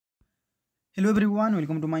Hello everyone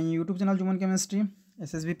welcome to my YouTube channel Juman chemistry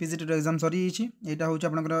SSB PGT exam सरी यहाँ हूँ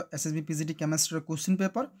आपंकर SSB PGT chemistry question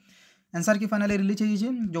paper answer की finally release होती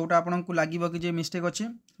जोटा आपको लगे कि मिस्टेक अच्छे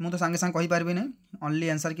मुझे तो सांगे सांगे कहीपरि ना ओनली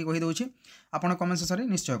आंसर की कहीदे आपड़ कमेंट सेक्शन में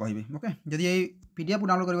निश्चय कहे ओके जदि ये पीडीएफ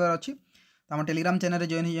डाउनलोड करार अच्छी तो आम टेलीग्राम चैनल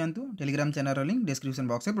जॉइन हो जातु Telegram channel link description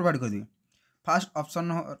box में प्रोवाइड करदेवी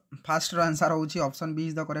फास्ट आंसर हूँ option B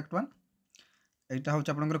is the correct one यहाँ हूँ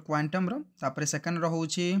आपंकर क्वांटम रो सेकेंड हूँ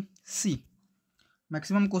सी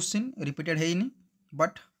मैक्सिमम क्वेश्चन रिपीटेड है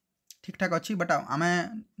बट ठीक ठाक अच्छी बट आम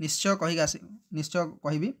निश्चय निश्चय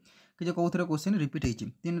कहि कि जो कौन क्वेश्चन रिपीट होती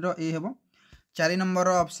तीन ए हे 4 number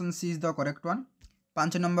option C is the correct one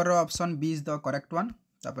 5 number option B is the correct one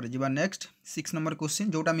तापर जी नेक्स्ट 6 नंबर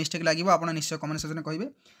क्वेश्चन जोटा मिस्टेक लगे आप निश्चय कमेंट सेक्शन में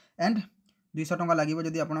कहे एंड 200 टंका लगे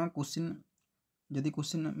जदि आप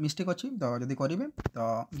क्वेश्चन मिस्टेक अच्छी तो जब करेंगे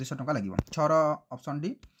तो 200 टंका लगे 6 option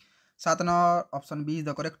D 7 number option B is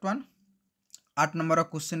the correct one 8 number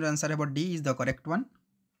question answer है D is the correct one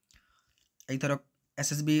ether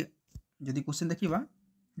SSB जदि क्वेश्चन देखा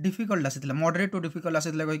डिफिकल्ट आसी मॉडरेट टू डिफिकल्ट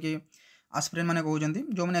आसी कहीकि आस्पिरेंट मैंने कहते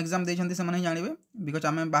जो मैंने एग्जाम देते से जानवे बिकज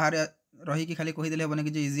आम बाहर रही खाली कहीदे हेन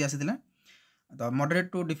कि इजी आसी तो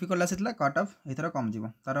मॉडरेट टू डिफिकल्ट आसी कट ऑफ एथर कम जीव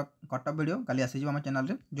तार कट ऑफ वीडियो काली आसीज आम चैनल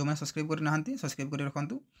जो मैंने सब्सक्राइब करना सब्सक्राइब कर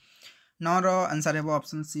रखु 9 आंसर है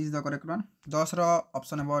option C is the correct one 10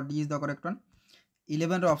 option है D is the correct one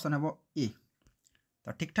 11 option है ए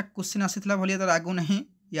तो ठीक ठाक क्वेश्चन आसाला भाई तो लागू ना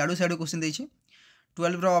इडू सियाड़ू क्वेश्चन देती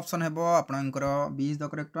 12 ऑप्शन है आपंकर B is the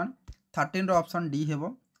correct one 13 option D है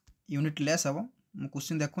यूनिट लेस हे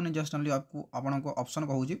क्वेश्चन देखुनी जस्ट ओनली आपको आपको ऑप्शन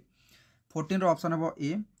कहूँ 14 ऑप्शन है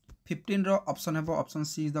ए 15 ऑप्शन है option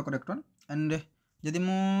C is the correct one and जदि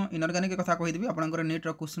मुझे इनऑर्गेनिक कथा कहीदेवी आपंकर नीट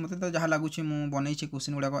क्वेश्चन मत तो जहाँ लगुच बनई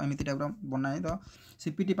क्वेश्चन गुड़ाक एमती टाइप बनाए तो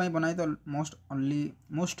सीपीटी बनाए तो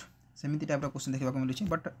मोस्ट सेमती टाइप क्वेश्चन देखा मिली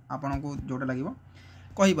बट आपको जोटा लगे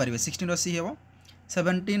कहीपर 16 सी हे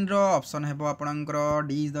 17 ऑप्शन है आपंकर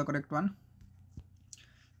D is the correct one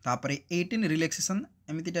तापर 18 रिलैक्सेशन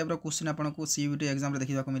एमती टाइप क्वेश्चन आपको सीयूटी एग्जाम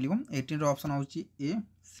देखा मिले 18 ऑप्शन हूँ ए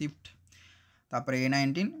शिफ्ट तापर ए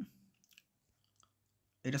 19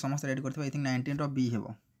 ये समस्त रेड कर I think 19 B hey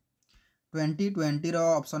 20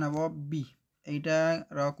 option है बी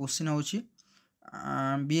यार क्वेश्चन हूँ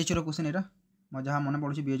बीएच क्वेश्चन यहाँ मैं जहाँ मन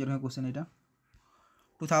पड़ू बीएच क्वेश्चन यहाँ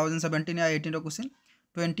 2017 या 18 क्वेश्चन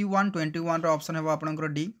 21 ऑप्शन है आपंकर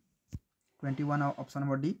डी 21 ऑप्शन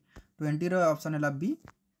है डी 20 ऑप्शन है बी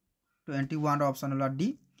 21 ऑप्शन है डी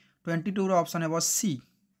 22 ऑप्शन है सी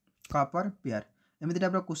कॉपर पेयर एमती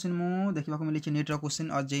टाइप क्वेश्चन मुझे देखा मिली नीट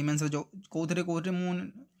क्वेश्चन और जेई मेन्स जो कौन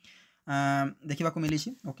देखा मिली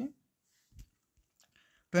ओके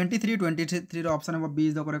 23 ऑप्शन है B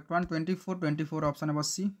is the correct one 24 option है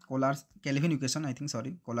सी कोलार्स kelvin equation I think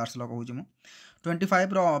sorry कोलार्स ला कहूँ मुझे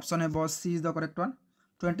 25 ऑप्शन है सी is the correct one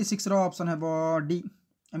 26 option है डी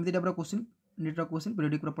एमती type question NEET question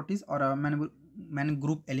periodic properties और man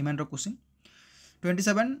group element question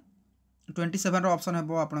 27 option है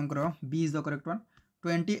आपंकर B is the correct one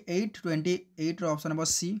 28 option है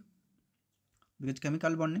सी बिकज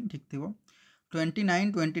केमिकल बॉन्डिंग ठीक थी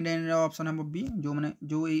 29 ऑप्शन है बी जो मैंने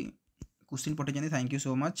जो question पठे thank you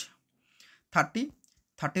so much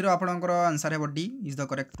 30 आपंकर आंसर है D is the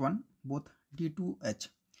correct one both D to H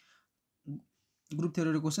group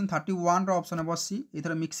theory question 31 option है सी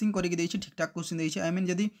ये मिक्सिंग करके ठीक ठाक क्वेश्चन देती आई मीन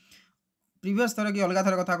जदि प्रीवियस थर कि अलग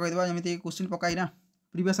थर कथा कहीदेवा जमी क्वेश्चन पकाई ना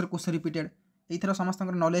प्रीवियस क्वेश्चन रिपीटेड ये समस्त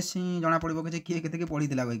नॉलेज ही जना पड़ो कि किए के पढ़ी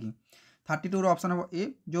कहीकि 32 ऑप्शन है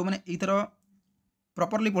ए जो मैंने यथर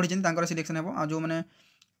प्रॉपर्ली पढ़ी सिलेक्शन है जो मैंने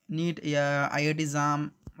नीट या आईआईटी एग्जाम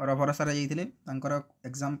भरोसा जाइए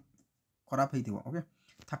एग्जाम खराब होती ओके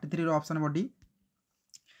 33 ऑप्शन है डी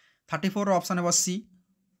 34 ऑप्शन है सी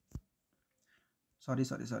सॉरी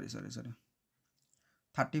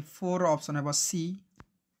 34 ऑप्शन है सी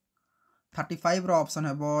 35 ऑप्शन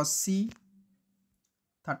है सी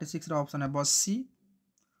 36 ऑप्शन है सी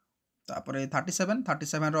तापर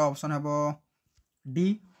 37 ऑप्शन है डी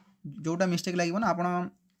जोटा मिस्टेक लगे ना आप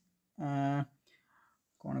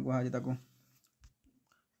कौन कहुँ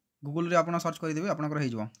गूगल रे आप सर्च करदेवे आपंकर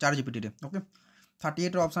हो चार जीपीटी ओके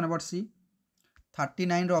 38 ऑप्शन है सी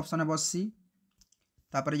 39 ऑप्शन है सी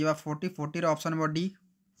तापर जी 40 ऑप्शन है डी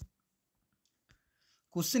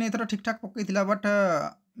क्वेश्चन एथर ठीक ठाक पकई बट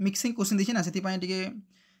मिक्सिंग क्वेश्चन देखी ना से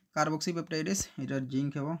कार्बोक्सी पेप्टाइड्स ये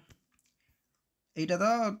जिंक है यहाँ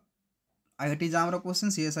तो IIT exam question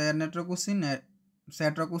CSIR net question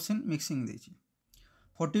set question mixing देती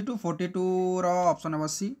 42 ऑप्शन है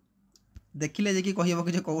सी देखिले जे कि कह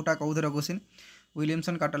कि कौटा कौर क्वेश्चन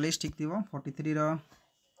विलियमसन कैटालिस्ट ठीक थी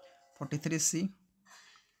 43 सी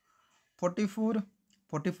 44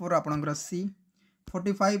 44 आपणकर सी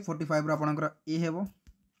 45 रो आपणकर ए हेबो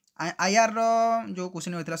आईआर रो जो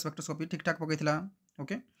क्वेश्चन होइतला स्पेक्ट्रोस्कोपी ठीक ठाक पकैतला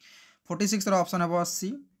ओके 46 रो ऑप्शन हेबो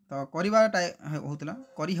सी तो करिबा होतला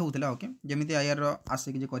करी होतला ओके जेमिति आईआर रो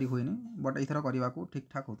आसे कि जे करी होइनी बट एथरा करिबा को ठीक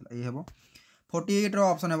ठाक होतला ए हेबो 48 रो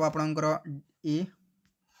ऑप्शन हेबो आपणकर ए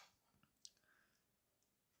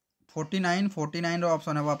 49 रो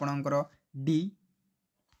ऑप्शन हेबो आपणकर डी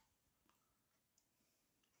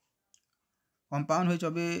कंपाउंड होई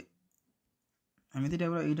छबे एमिति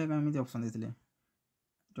टाइप रो एटा एमिति ऑप्शन देथिले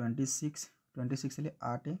 26 ले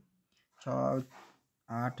 8 6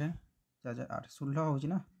 8 4 8 16 होची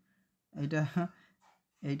ना एटा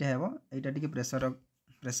हेबो एटा टिके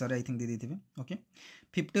pressure I think they देथिबे okay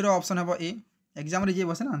 50 row option हेबो ए एग्जाम रे जे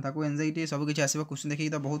बसे ना ताको एंजाइटी सब किछ आसीबो क्वेश्चन देखि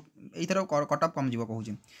त बहुत एथरो कट ऑफ कम जीवो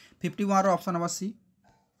कहूची 51 रो ऑप्शन हेबो सी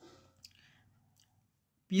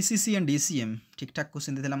पीसीसी एंड डीसीएम ठीक ठाक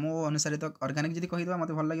क्वेश्चन देथिला मो अनुसार तो ऑर्गेनिक जदी कहि दबा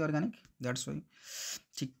मते भल लागि ऑर्गेनिक दैट्स व्हाई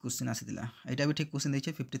ठीक क्वेश्चन आसीथिला एटा भी ठीक क्वेश्चन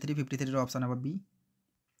दैछे 53 रो ऑप्शन हेबो बी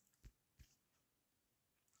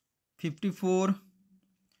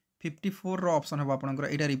 54 रो ऑप्शन हेबो आपनकर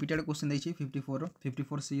एटा repeated question दैछे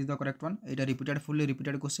 54 C is the correct one Etah repeated fully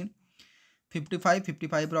repeated question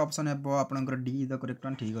 55 row option हेबो आपनकर D is the correct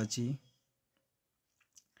one ठीक अछि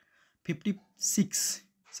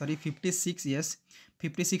 56 यस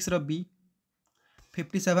 56 रो बी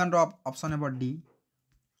 57 रो ऑप्शन हेबो डी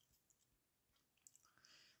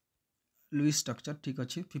लुइस स्ट्रक्चर ठीक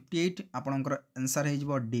अछि 58 आपनकर आंसर हे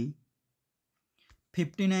जबो डी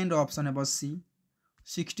 59 रो ऑप्शन हेबो सी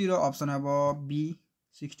 60 रो ऑप्शन हेबो बी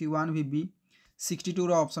 61 भी बी 62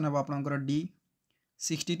 रो ऑप्शन हेबो आपनकर डी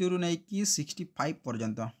 62 रु नै कि 65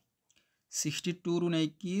 पर्यंत 62 रु नै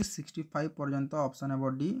कि 65 पर्यंत ऑप्शन हेबो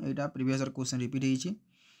डी एटा previous question repeat हेछि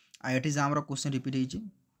IIT exam रो क्वेश्चन रिपीट हेछि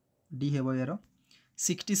डी हेबो यारो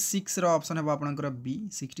 66 रो ऑप्शन हेबो आपनकर बी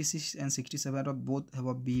 66 एंड 67 रो बोथ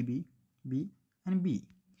हेबो B and B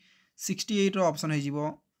 68 row option हे जिवो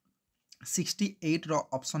 68 रो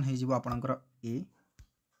ऑप्शन हे जिवो आपनकर ए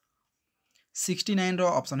 69 रो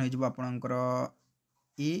ऑप्शन हे जिवो आपनकर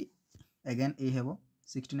ए अगेन ए हेबो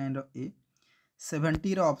 69 रो ए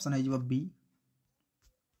 70 रो ऑप्शन हे जिवो बी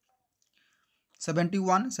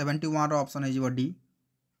 71 रो ऑप्शन हे जिवो डी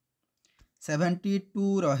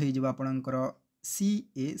 72 रो हे जिवो आपनकर सी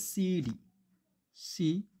ए सी डी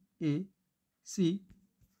सी ए सी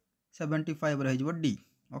 75 रही जिवो डी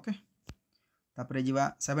ओके तापरे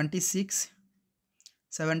जिवा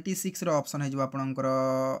 76 रो ऑप्शन है जिवो आपनकर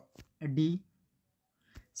डी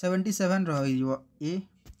 77 रही जिवो ए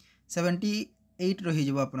 78 रही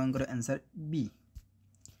जिवो आपनकर आंसर बी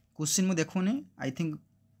क्वेश्चन मु देखुनी आई थिंक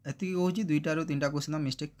एति होची दुईटा रो तीनटा क्वेश्चन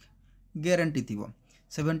मिस्टेक गारंटी थिबो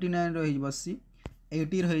 79 रही जिवो सी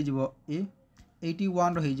 80 रही जिवो ए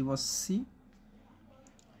 81 रही जिवो सी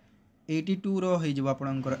 82 रो हे जिवो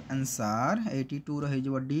आपनकर आंसर 82 रो हे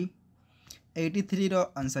जिवो डी 83 रो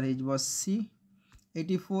आंसर हे जिवो सी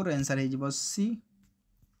 84 रो आंसर हे जिवो सी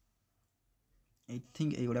आई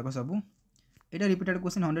थिंक एगुडा को सब एटा रिपीटेड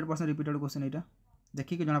क्वेश्चन 100% रिपीटेड क्वेश्चन एटा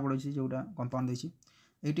देखि के जना पड़ोछि जोटा कंपाउंड दैछि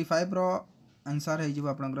 85 रो आंसर हे जिवो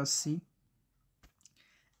आपनकर सी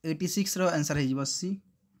 86 रो आंसर हे जिवो सी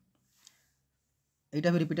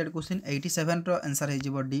एटा भी रिपीटेड क्वेश्चन 87 रो आंसर हे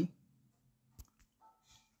जिवो डी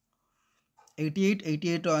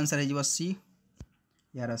 88 रो आंसर है सी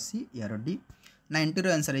यार डी 90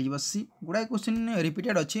 रो आंसर है सी गुड़ा क्वेश्चन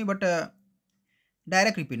रिपीटेड अच्छी बट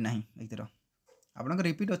डायरेक्ट रिपीट ना एक आपन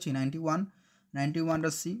रिपीट अच्छी 91 रो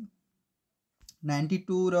सी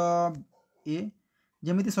 92 रो ए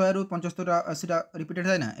जमी 100 रु 75 80 रिपीटेड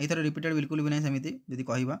है ना एथर रिपीटेड बिल्कुल भी नहीं सेमिति जदि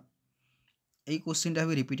कहबा ए क्वेश्चन टा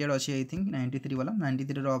भी रिपीटेड अच्छी आई थिंक 93 वाला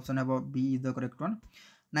 93 रो ऑप्शन है B is the correct one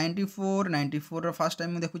 94 row first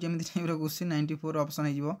time देखु जेमिति टाइप रो क्वेश्चन 94 ऑप्शन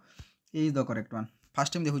है जिवो ए is the correct one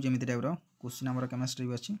first time देखु जेमिति टाइप रो क्वेश्चन हमर केमिस्ट्री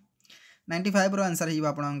भी अछि 95 रो आंसर है जिवो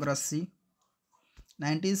आपनकर सी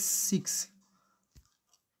 96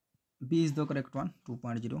 B is the correct one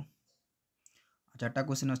 2.0 चारटा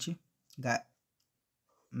question अछि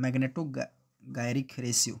magneto गायरिक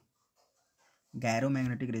ratio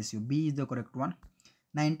gyromagnetic ratio B is the correct one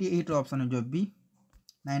 98 row option है जो बी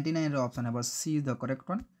 99 रो ऑप्शन है सी is the correct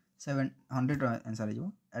one 700 row answer है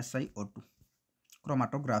जो SiO2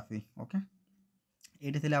 क्रोमेटोग्राफी ओके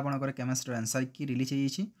एठी थिले आपनकर केमिस्ट्री आंसर की रिलीज होई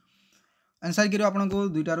छी आंसर की आपन को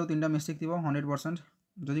दुईटा रो तीनटा मिस्टेक थिबो 100%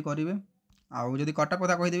 जदि करिवे आ जदि कटा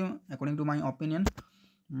कथा कहि देबे according to my opinion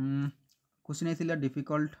question थिला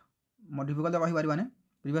डिफिकल्ट कहि परिबाने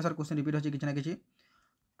प्रीवियस क्वेश्चन रिपीट होची किछ ना किछ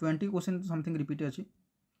 20 क्वेश्चन समथिंग रिपीट होची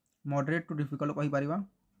मॉडरेट टू डिफिकल्ट कहि परिबा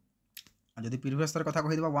जदि प्रीवियस कथा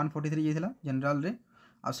कहि देबा 143 जेथिला जनरल रे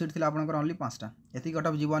आ सीट थी आपंकर ओनली 5टा ये कट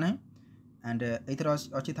ऑफ जीव ना एंड एथर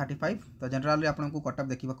अच्छी 35 तो जनरल आपको कट ऑफ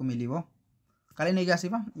देखा मिल काली नहीं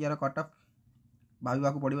आसवा यार कट ऑफ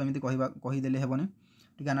भाविबा पड़ो एमती कहीदेले हेबनी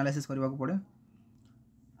टी एनालिसिस करने को पड़े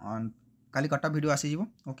काली कट ऑफ वीडियो आसीज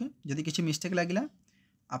ओके जदि किसी मिस्टेक लगे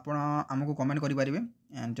आपण आमको कमेंट करेंगे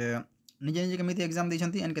एंड निजे निजे केमी एग्जाम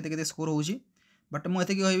देती एंड केते स्कोर होची बट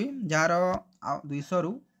मुझे कहबी जार 200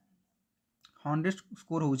 रु 100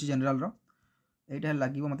 स्कोर होची जनरल रो एटा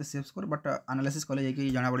लगे मत सेफ स्कोर बट एनालिसिस कले जाकि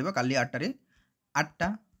जना पड़ो काली 8टा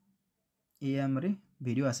AM रे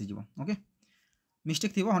वीडियो आसीज ओके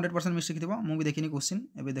मिस्टेक थी 100% मिस्टेक थी मुझे भी देखनी क्वेश्चन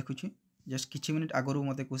एवं देखुची जस्ट किछि मिनिट आगु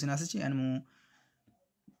मत क्वेश्चन आसी एंड मु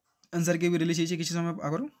आंसर के भी रिलीज किसी समय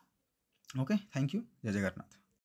आगु ओके थैंक यू जय जगन्नाथ।